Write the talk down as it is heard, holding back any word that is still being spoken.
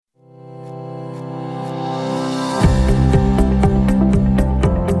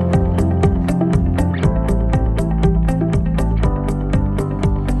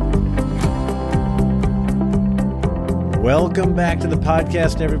Welcome back to the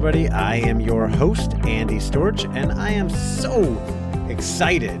podcast, everybody. I am your host, Andy Storch, and I am so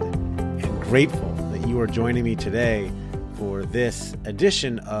excited and grateful that you are joining me today for this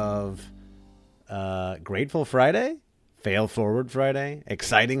edition of Grateful Friday, Fail Forward Friday,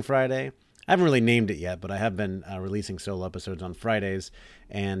 Exciting Friday. I haven't really named it yet, but I have been releasing solo episodes on Fridays,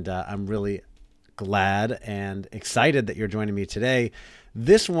 and I'm really glad and excited that you're joining me today.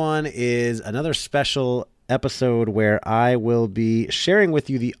 This one is another special episode where I will be sharing with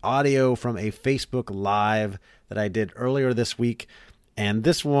you the audio from a Facebook Live that I did earlier this week. And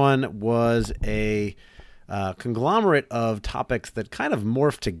this one was a conglomerate of topics that kind of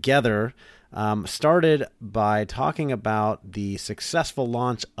morphed together. Started by talking about the successful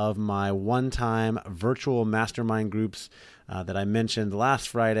launch of my one-time virtual mastermind groups that I mentioned last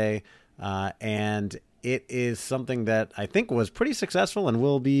Friday. And it is something that I think was pretty successful and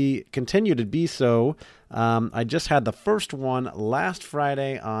will continue to be so. I just had the first one last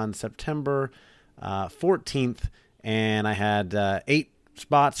Friday on September 14th, and I had 8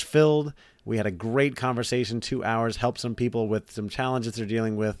 spots filled. We had a great conversation, 2 hours, helped some people with some challenges they're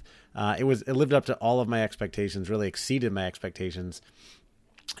dealing with. It lived up to all of my expectations, really exceeded my expectations.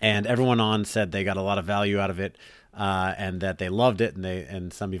 And everyone on said they got a lot of value out of it, and that they loved it,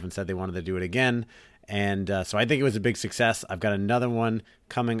 and some even said they wanted to do it again. And so I think it was a big success. I've got another one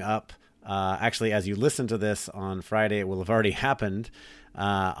coming up. Actually, as you listen to this on Friday, it will have already happened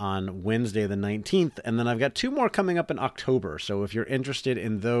on Wednesday the 19th. And then I've got 2 more coming up in October. So if you're interested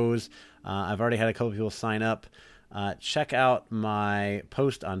in those, I've already had a couple people sign up. Check out my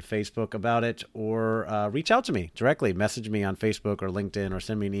post on Facebook about it, or reach out to me directly. Message me on Facebook or LinkedIn, or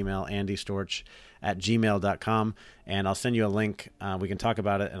send me an email, andystorch@gmail.com, and I'll send you a link. We can talk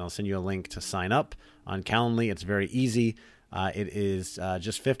about it, and I'll send you a link to sign up on Calendly. It's very easy. It is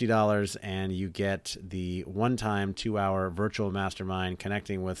just $50, and you get the one-time 2-hour virtual mastermind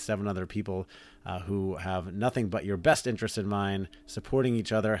connecting with 7 other people who have nothing but your best interest in mind, supporting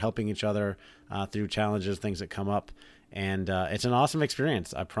each other, helping each other through challenges, things that come up. And it's an awesome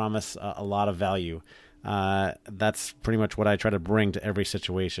experience. I promise a lot of value. That's pretty much what I try to bring to every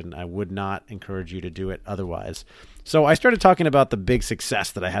situation. I would not encourage you to do it otherwise. So I started talking about the big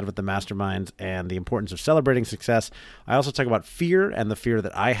success that I had with the masterminds and the importance of celebrating success. I also talk about fear and the fear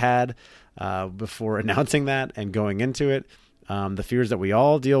that I had before announcing that and going into it. The fears that we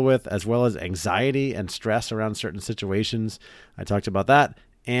all deal with, as well as anxiety and stress around certain situations. I talked about that.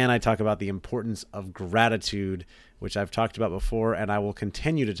 And I talk about the importance of gratitude, which I've talked about before, and I will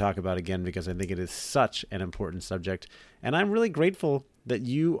continue to talk about again because I think it is such an important subject. And I'm really grateful that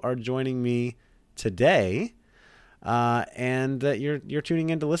you are joining me today, and that you're tuning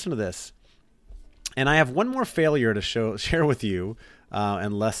in to listen to this. And I have one more failure to share with you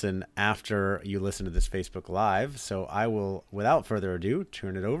and lesson after you listen to this Facebook Live. So I will, without further ado,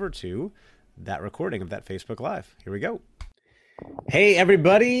 turn it over to that recording of that Facebook Live. Here we go. Hey,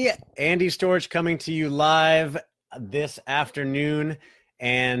 everybody. Andy Storch coming to you live this afternoon.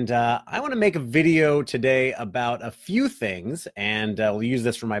 And I want to make a video today about a few things, and we'll use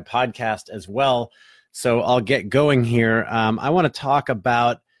this for my podcast as well. So I'll get going here. I want to talk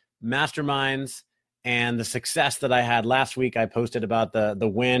about masterminds and the success that I had last week. I posted about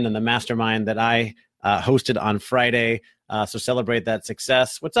the win and the mastermind that I hosted on Friday. So celebrate that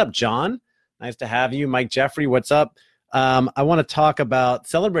success. What's up, John? Nice to have you. Mike Jeffrey, what's up? I want to talk about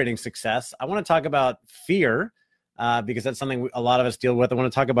celebrating success. I want to talk about fear because that's something a lot of us deal with. I want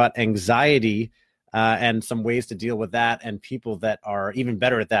to talk about anxiety and some ways to deal with that, and people that are even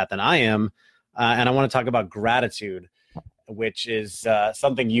better at that than I am. And I want to talk about gratitude, which is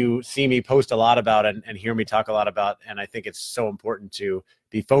something you see me post a lot about and hear me talk a lot about. And I think it's so important to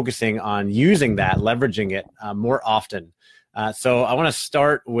be focusing on using that, leveraging it more often. So I want to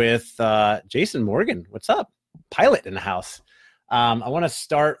start with Jason Morgan. What's up? Pilot in the house. I want to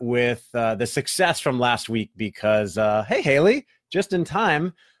start with the success from last week because, hey, Haley, just in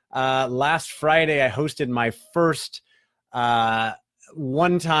time. Last Friday, I hosted my first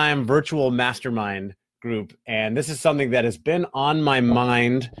one-time virtual mastermind group. And this is something that has been on my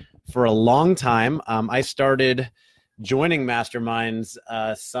mind for a long time. I started joining masterminds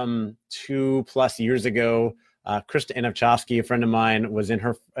some 2+ years ago. Krista Inovchowski, a friend of mine, was in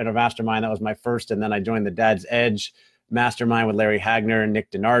her mastermind. That was my first. And then I joined the Dad's Edge mastermind with Larry Hagner and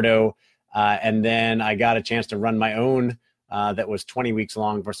Nick DiNardo. And then I got a chance to run my own that was 20 weeks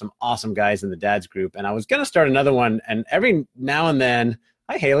long for some awesome guys in the Dad's group. And I was going to start another one. And every now and then,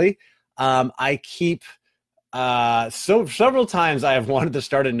 hi, Haley, I keep several times I have wanted to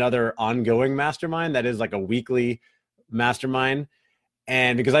start another ongoing mastermind that is like a weekly mastermind.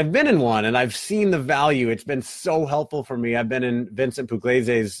 And because I've been in one and I've seen the value, it's been so helpful for me. I've been in Vincent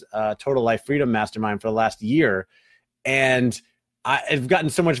Pugliese' Total Life Freedom Mastermind for the last year. And I've gotten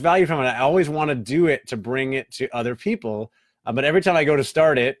so much value from it. I always want to do it to bring it to other people. But every time I go to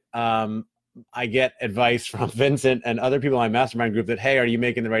start it, I get advice from Vincent and other people in my mastermind group that, hey, are you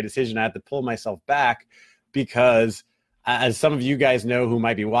making the right decision? I have to pull myself back because as some of you guys know who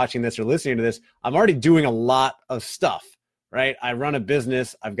might be watching this or listening to this, I'm already doing a lot of stuff, right? I run a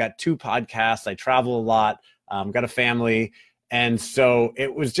business. I've got 2 podcasts. I travel a lot. Got a family. And so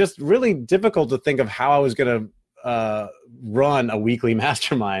it was just really difficult to think of how I was going to run a weekly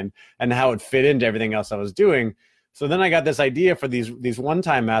mastermind and how it fit into everything else I was doing. So then I got this idea for these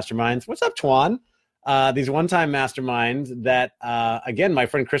one-time masterminds. What's up, Tuan? These one-time masterminds that, again, my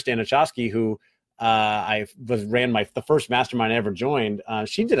friend Krista Anichowski, who ran the first mastermind I ever joined.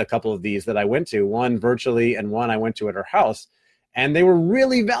 She did a couple of these that I went to, one virtually and one I went to at her house. And they were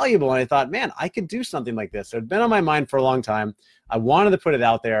really valuable. And I thought, man, I could do something like this. So it'd been on my mind for a long time. I wanted to put it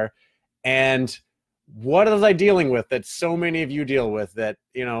out there. And what was I dealing with that so many of you deal with that,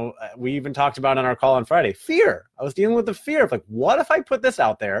 we even talked about on our call on Friday? Fear. I was dealing with the fear of like, what if I put this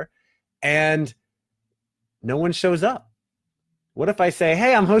out there and no one shows up? What if I say,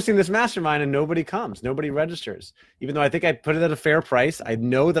 hey, I'm hosting this mastermind and nobody comes, nobody registers? Even though I think I put it at a fair price, I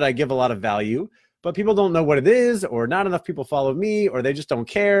know that I give a lot of value, but people don't know what it is, or not enough people follow me, or they just don't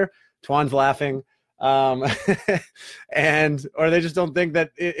care. Tuan's laughing. Or they just don't think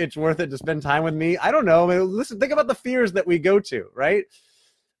that it's worth it to spend time with me. I don't know. I mean, listen, think about the fears that we go to, right?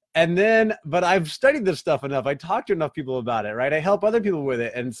 And then, but I've studied this stuff enough. I talked to enough people about it, right? I help other people with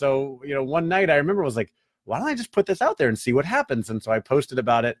it. And so, one night I remember was like, why don't I just put this out there and see what happens? And so I posted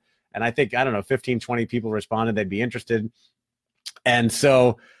about it. And I think, 15, 20 people responded. They'd be interested. And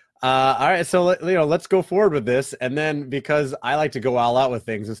so, all right, so let's go forward with this. And then because I like to go all out with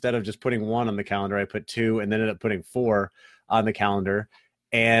things, instead of just putting 1 on the calendar, I put 2 and then ended up putting 4 on the calendar.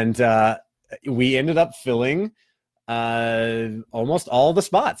 And we ended up filling almost all the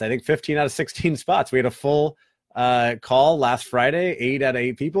spots. I think 15 out of 16 spots. We had a full call last Friday, 8 out of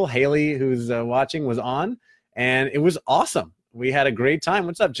 8 people. Haley, who's watching, was on, and it was awesome. We had a great time.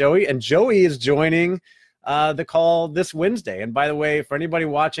 What's up, Joey? And Joey is joining the call this Wednesday. And by the way, for anybody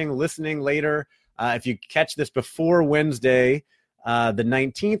watching, listening later, if you catch this before Wednesday, the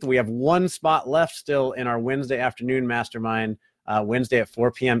 19th, we have 1 spot left still in our Wednesday afternoon mastermind, Wednesday at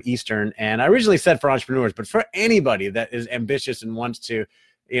 4 p.m. Eastern. And I originally said for entrepreneurs, but for anybody that is ambitious and wants to,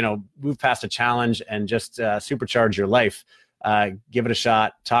 move past a challenge and just supercharge your life, give it a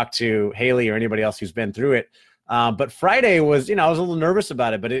shot. Talk to Haley or anybody else who's been through it. But Friday was, I was a little nervous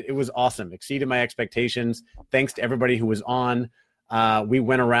about it, but it was awesome. Exceeded my expectations. Thanks to everybody who was on. We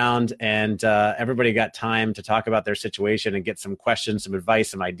went around and everybody got time to talk about their situation and get some questions, some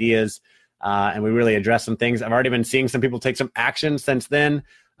advice, some ideas. And we really addressed some things. I've already been seeing some people take some action since then,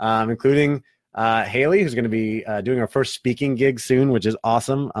 including Haley, who's going to be doing her first speaking gig soon, which is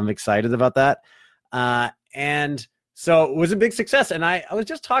awesome. I'm excited about that. And so it was a big success. And I was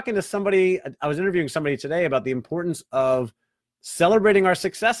just talking to somebody, I was interviewing somebody today about the importance of celebrating our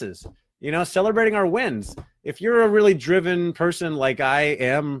successes, celebrating our wins. If you're a really driven person like I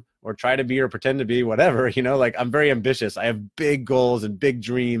am, or try to be or pretend to be, whatever, like I'm very ambitious. I have big goals and big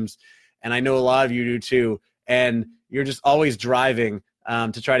dreams. And I know a lot of you do too. And you're just always driving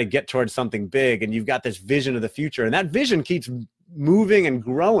to try to get towards something big. And you've got this vision of the future. And that vision keeps moving and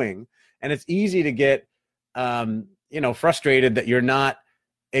growing. And it's easy to get frustrated that you're not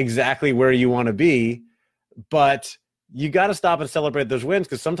exactly where you want to be, but you got to stop and celebrate those wins,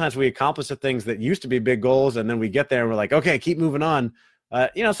 because sometimes we accomplish the things that used to be big goals, and then we get there and we're like, okay, keep moving on. So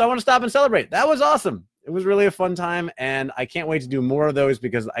I want to stop and celebrate. That was awesome. It was really a fun time, and I can't wait to do more of those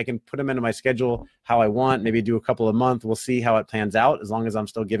because I can put them into my schedule how I want, maybe do a couple a month. We'll see how it plans out, as long as I'm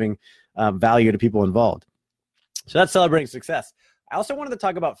still giving value to people involved. So that's celebrating success. I also wanted to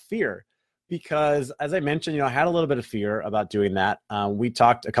talk about fear, because as I mentioned, I had a little bit of fear about doing that. We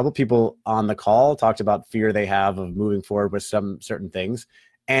talked, a couple people on the call talked about fear they have of moving forward with some certain things.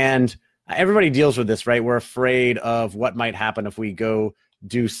 And everybody deals with this, right? We're afraid of what might happen if we go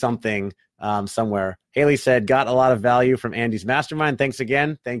do something somewhere. Haley said, got a lot of value from Andy's mastermind. Thanks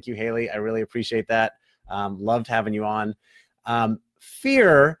again. Thank you, Haley. I really appreciate that. Loved having you on.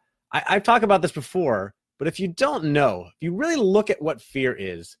 Fear, I've talked about this before, but if you don't know, if you really look at what fear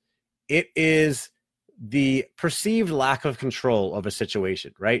is, it is the perceived lack of control of a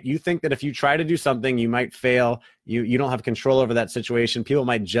situation, right? You think that if you try to do something, you might fail. You don't have control over that situation. People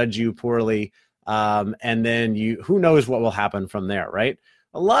might judge you poorly. And then who knows what will happen from there, right?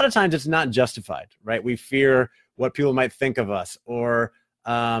 A lot of times it's not justified, right? We fear what people might think of us, or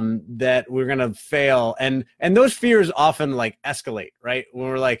that we're going to fail. And those fears often like escalate, right? When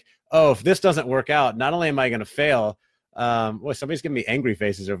we're like, oh, if this doesn't work out, not only am I going to fail, well, somebody's giving me angry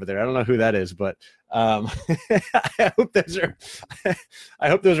faces over there. I don't know who that is, but I hope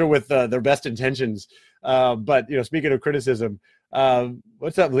those are with their best intentions. But speaking of criticism,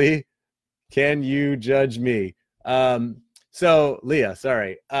 what's up, Lee? Can you judge me? So Leah,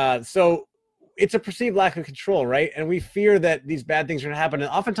 sorry. So it's a perceived lack of control, right? And we fear that these bad things are going to happen,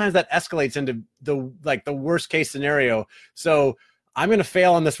 and oftentimes that escalates into the worst case scenario. So I'm going to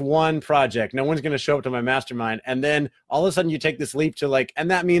fail on this one project. No one's going to show up to my mastermind. And then all of a sudden you take this leap to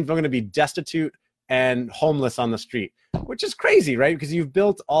and that means I'm going to be destitute and homeless on the street, which is crazy, right? Because you've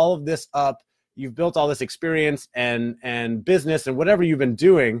built all of this up. You've built all this experience and business and whatever you've been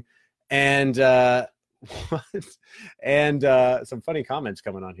doing. And, some funny comments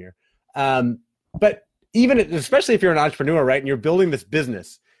coming on here. But especially if you're an entrepreneur, right? And you're building this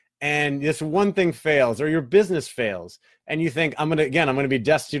business, and this one thing fails, or your business fails, and you think, I'm going to be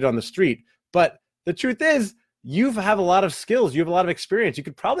destitute on the street. But the truth is, you have a lot of skills. You have a lot of experience. You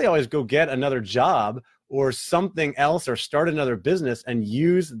could probably always go get another job or something else, or start another business and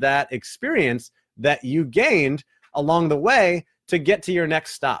use that experience that you gained along the way to get to your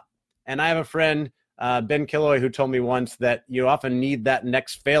next stop. And I have a friend, Ben Killoy, who told me once that you often need that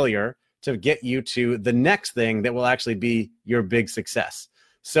next failure to get you to the next thing that will actually be your big success.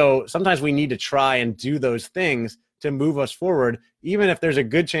 So sometimes we need to try and do those things to move us forward, even if there's a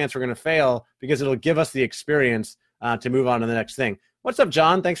good chance we're going to fail, because it'll give us the experience to move on to the next thing. What's up,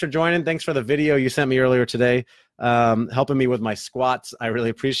 John? Thanks for joining. Thanks for the video you sent me earlier today, helping me with my squats. I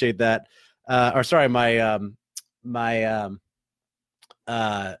really appreciate that. My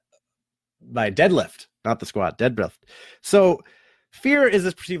deadlift, not the squat, deadlift. So fear is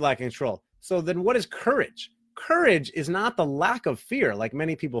this perceived lack of control. So then what is courage? Courage is not the lack of fear like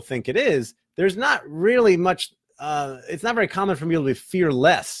many people think it is. There's not really much, it's not very common for people to be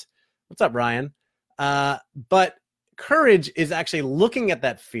fearless. What's up, Ryan? But courage is actually looking at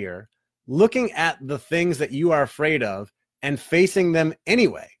that fear, looking at the things that you are afraid of, and facing them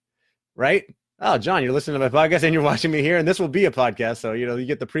anyway, right? Oh, John, you're listening to my podcast and you're watching me here, and this will be a podcast, so you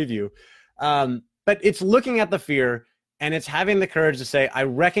get the preview. But it's looking at the fear, and it's having the courage to say, I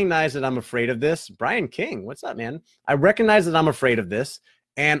recognize that I'm afraid of this. Brian King, what's up, man? I recognize that I'm afraid of this,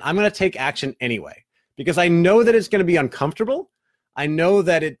 and I'm going to take action anyway, because I know that it's going to be uncomfortable. I know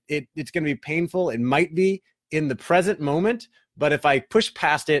that it's going to be painful. It might be in the present moment, but if I push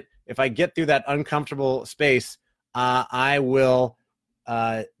past it, if I get through that uncomfortable space, I will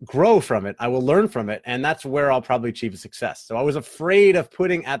grow from it. I will learn from it. And that's where I'll probably achieve success. So I was afraid of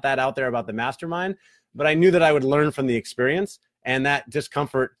putting that out there about the mastermind, but I knew that I would learn from the experience, and that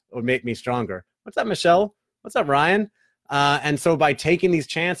discomfort would make me stronger. What's up, Michelle? What's up, Ryan? And so by taking these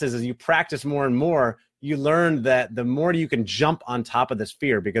chances, as you practice more and more, you learn that the more you can jump on top of this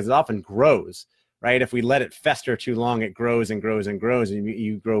fear, because it often grows, right? If we let it fester too long, it grows and grows and grows, and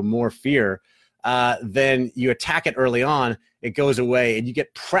you grow more fear. Then you attack it early on, it goes away, and you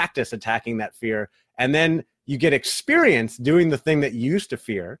get practice attacking that fear. And then you get experience doing the thing that you used to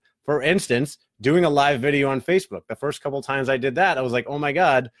fear. For instance, doing a live video on Facebook. The first couple times I did that, I was like, oh my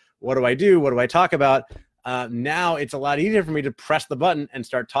God, what do I do? What do I talk about? Now it's a lot easier for me to press the button and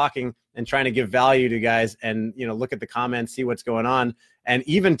start talking and trying to give value to guys, and look at the comments, see what's going on, and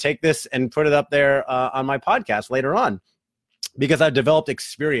even take this and put it up there on my podcast later on, because I've developed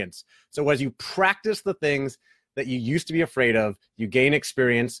experience. So as you practice the things that you used to be afraid of, you gain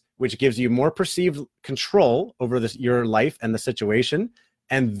experience, which gives you more perceived control over your life and the situation,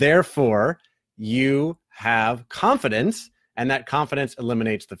 and therefore you have confidence, and that confidence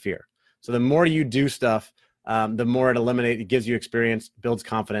eliminates the fear. So the more you do stuff, the more it gives you experience, builds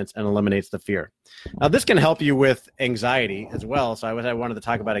confidence, and eliminates the fear. Now, this can help you with anxiety as well. So I wanted to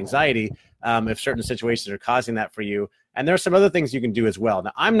talk about anxiety, if certain situations are causing that for you. And there are some other things you can do as well.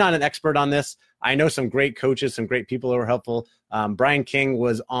 Now, I'm not an expert on this. I know some great coaches, some great people who are helpful. Brian King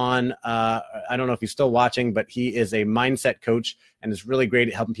was on, I don't know if he's still watching, but he is a mindset coach and is really great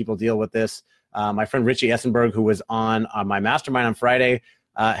at helping people deal with this. My friend Richie Essenberg, who was on my mastermind on Friday,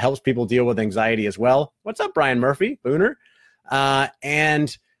 helps people deal with anxiety as well. What's up, Brian Murphy, Booner?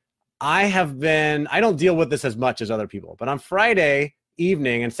 And I don't deal with this as much as other people, but on Friday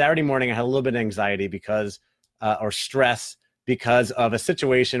evening and Saturday morning, I had a little bit of anxiety or stress because of a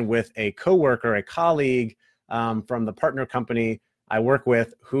situation with a coworker, a colleague from the partner company I work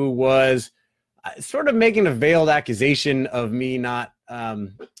with, who was sort of making a veiled accusation of me not,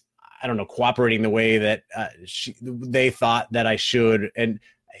 cooperating the way that they thought that I should. And,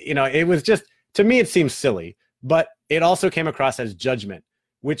 it was just, to me, it seems silly. but it also came across as judgment,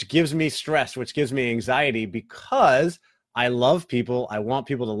 which gives me stress, which gives me anxiety because I love people. I want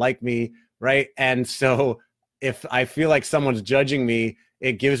people to like me, right? And so if I feel like someone's judging me,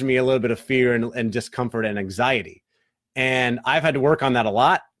 it gives me a little bit of fear and discomfort and anxiety. And I've had to work on that a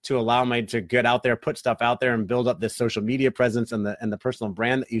lot to allow me to get out there, put stuff out there, and build up this social media presence and the personal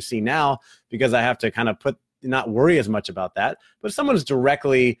brand that you see now, because I have to kind of not worry as much about that. But if someone's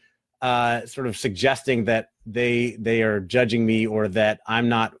directly sort of suggesting that they are judging me or that I'm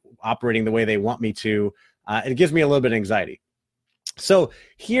not operating the way they want me to, it gives me a little bit of anxiety. So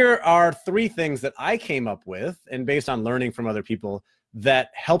here are 3 things that I came up with, and based on learning from other people, that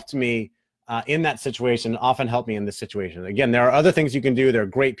helped me in that situation, often help me in this situation. Again, there are other things you can do. There are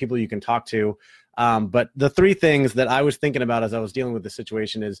great people you can talk to. But the 3 things that I was thinking about as I was dealing with the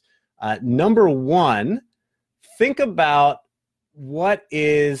situation is, number 1, think about what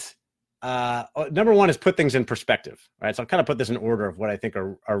is, number 1 is put things in perspective, right? So I'll kind of put this in order of what I think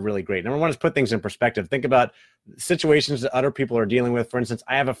are really great. Number 1 is put things in perspective. Think about situations that other people are dealing with. For instance,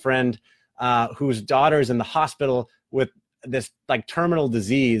 I have a friend whose daughter is in the hospital with this like terminal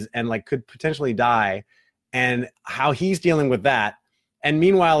disease and like could potentially die, and how he's dealing with that. And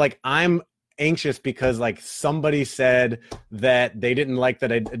meanwhile, like I'm anxious because like somebody said that they didn't like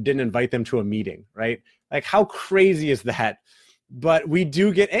that I didn't invite them to a meeting, right? Like how crazy is that? But we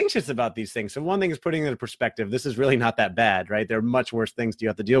do get anxious about these things. So one thing is putting it in perspective. This is really not that bad, right? There are much worse things you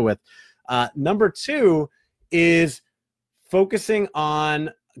have to deal with. Number 2 is focusing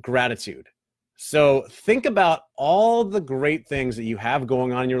on gratitude. So think about all the great things that you have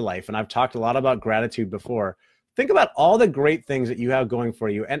going on in your life. And I've talked a lot about gratitude before. Think about all the great things that you have going for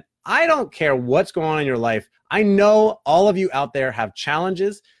you. And I don't care what's going on in your life. I know all of you out there have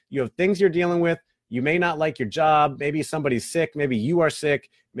challenges. You have things you're dealing with. You may not like your job. Maybe somebody's sick. Maybe you are sick.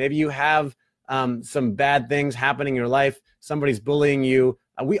 Maybe you have some bad things happening in your life. Somebody's bullying you.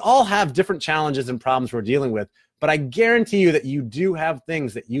 We all have different challenges and problems we're dealing with. But I guarantee you that you do have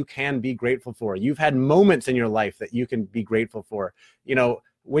things that you can be grateful for. You've had moments in your life that you can be grateful for. You know,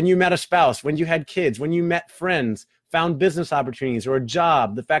 when you met a spouse, when you had kids, when you met friends, found business opportunities or a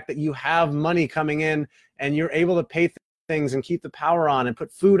job, the fact that you have money coming in and you're able to pay things and keep the power on and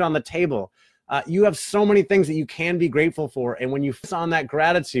put food on the table. You have so many things that you can be grateful for. And when you focus on that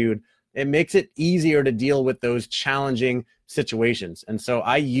gratitude, it makes it easier to deal with those challenging situations. And so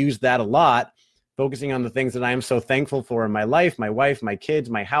I use that a lot, focusing on the things that I am so thankful for in my life, my wife, my kids,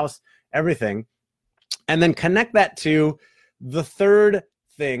 my house, everything. And then connect that to the 3rd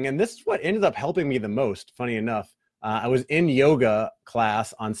thing. And this is what ended up helping me the most, funny enough. I was in yoga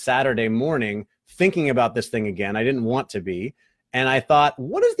class on Saturday morning thinking about this thing again. I didn't want to be. And I thought,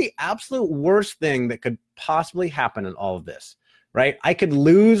 what is the absolute worst thing that could possibly happen in all of this, right? I could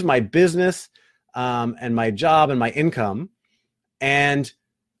lose my business and my job and my income, and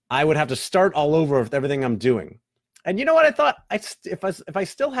I would have to start all over with everything I'm doing. And you know what I thought? If I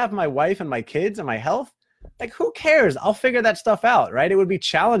still have my wife and my kids and my health, like who cares? I'll figure that stuff out, right? It would be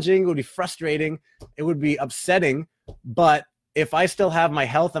challenging. It would be frustrating. It would be upsetting. But if I still have my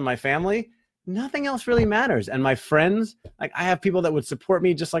health and my family, nothing else really matters. And my friends, like I have people that would support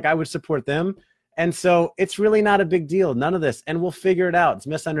me just like I would support them. And so it's really not a big deal. None of this. And we'll figure it out. It's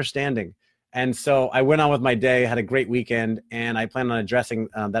misunderstanding. And so I went on with my day, had a great weekend, and I plan on addressing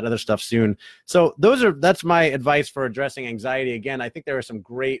that other stuff soon. So that's my advice for addressing anxiety. Again, I think there are some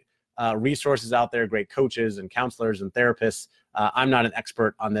great resources out there, great coaches and counselors and therapists. I'm not an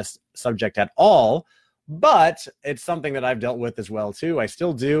expert on this subject at all, but it's something that I've dealt with as well too. I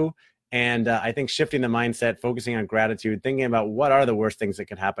still do. And I think shifting the mindset, focusing on gratitude, thinking about what are the worst things that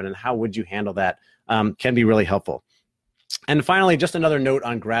could happen and how would you handle that can be really helpful. And finally, just another note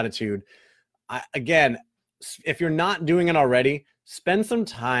on gratitude. Again, if you're not doing it already, spend some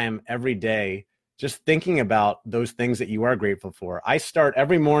time every day just thinking about those things that you are grateful for. I start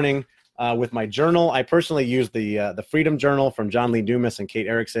every morning with my journal. I personally use the Freedom Journal from John Lee Dumas and Kate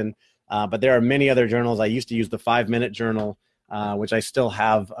Erickson, but there are many other journals. I used to use the 5-Minute Journal, which I still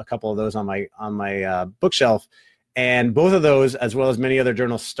have a couple of those on my bookshelf. And both of those, as well as many other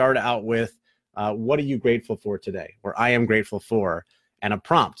journals, start out with what are you grateful for today, or I am grateful for, and a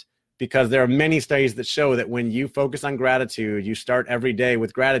prompt. Because there are many studies that show that when you focus on gratitude, you start every day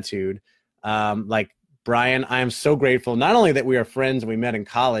with gratitude. Like Brian, I am so grateful, not only that we are friends and we met in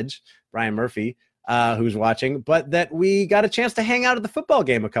college, Brian Murphy, who's watching, but that we got a chance to hang out at the football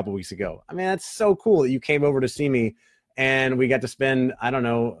game a couple weeks ago. I mean, that's so cool that you came over to see me and we got to spend, I don't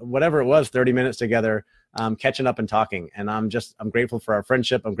know, whatever it was, 30 minutes together, catching up and talking. And I'm grateful for our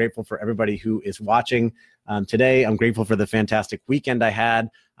friendship. I'm grateful for everybody who is watching today. I'm grateful for the fantastic weekend I had.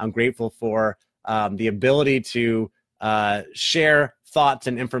 I'm grateful for the ability to share thoughts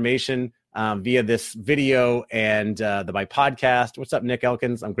and information via this video and my podcast. What's up, Nick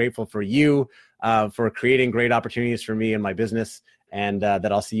Elkins? I'm grateful for you for creating great opportunities for me and my business, and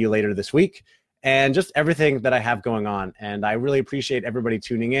that I'll see you later this week, and just everything that I have going on. And I really appreciate everybody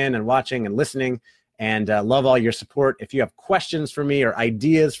tuning in and watching and listening, and love all your support. If you have questions for me or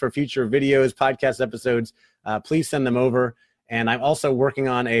ideas for future videos, podcast episodes, please send them over. And I'm also working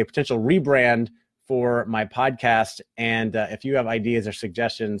on a potential rebrand for my podcast. And if you have ideas or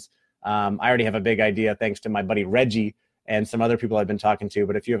suggestions, I already have a big idea thanks to my buddy Reggie and some other people I've been talking to.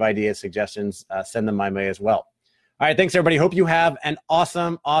 But if you have ideas, suggestions, send them my way as well. All right, thanks everybody. Hope you have an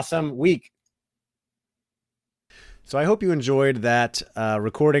awesome week. So I hope you enjoyed that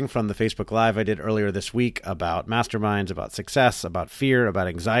recording from the Facebook Live I did earlier this week about masterminds, about success, about fear, about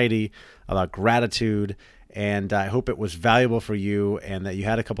anxiety, about gratitude. And I hope it was valuable for you and that you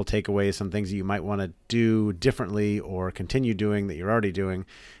had a couple takeaways, some things that you might want to do differently or continue doing that you're already doing.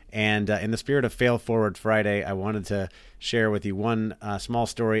 And in the spirit of Fail Forward Friday, I wanted to share with you one small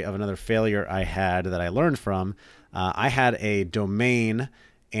story of another failure I had that I learned from. I had a domain,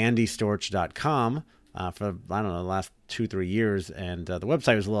 andystorch.com, for, I don't know, the last 2-3 years. And the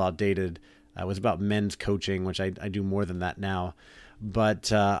website was a little outdated. It was about men's coaching, which I do more than that now.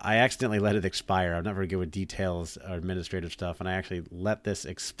 But I accidentally let it expire. I'm not very good with details or administrative stuff. And I actually let this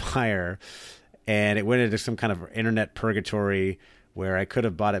expire. And it went into some kind of internet purgatory where I could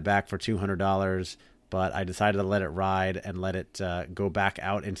have bought it back for $200. But I decided to let it ride and let it go back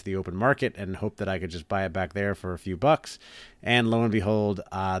out into the open market and hope that I could just buy it back there for a few bucks. And lo and behold,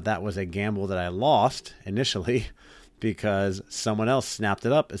 that was a gamble that I lost initially because someone else snapped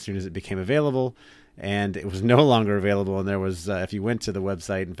it up as soon as it became available. And it was no longer available. And there was, if you went to the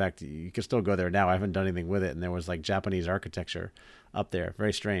website, in fact, you can still go there now. I haven't done anything with it. And there was like Japanese architecture up there.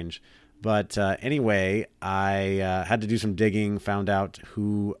 Very strange. But anyway, I had to do some digging, found out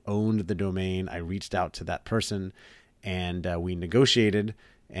who owned the domain. I reached out to that person and we negotiated,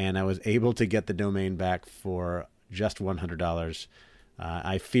 and I was able to get the domain back for just $100.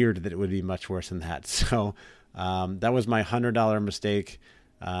 I feared that it would be much worse than that. So that was my $100 mistake.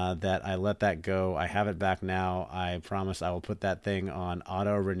 That I let that go. I have it back now. I promise I will put that thing on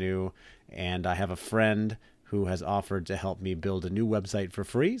auto renew. And I have a friend who has offered to help me build a new website for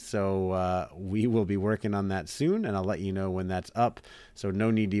free. So we will be working on that soon, and I'll let you know when that's up. So no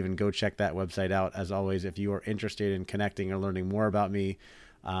need to even go check that website out. As always, if you are interested in connecting or learning more about me,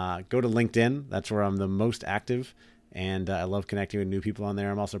 go to LinkedIn. That's where I'm the most active. And I love connecting with new people on there.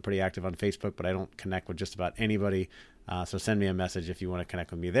 I'm also pretty active on Facebook, but I don't connect with just about anybody. So send me a message if you want to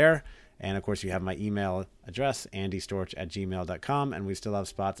connect with me there. And of course, you have my email address, andystorch@gmail.com. And we still have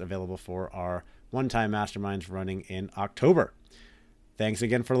spots available for our one-time masterminds running in October. Thanks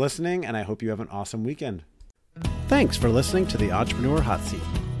again for listening, and I hope you have an awesome weekend. Thanks for listening to the Entrepreneur Hot Seat.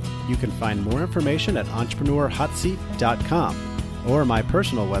 You can find more information at entrepreneurhotseat.com or my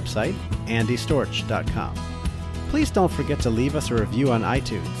personal website, andystorch.com. Please don't forget to leave us a review on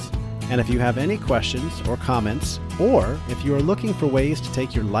iTunes. And if you have any questions or comments, or if you are looking for ways to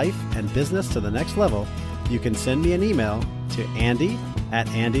take your life and business to the next level, you can send me an email to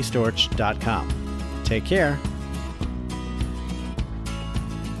andy@andystorch.com. Take care.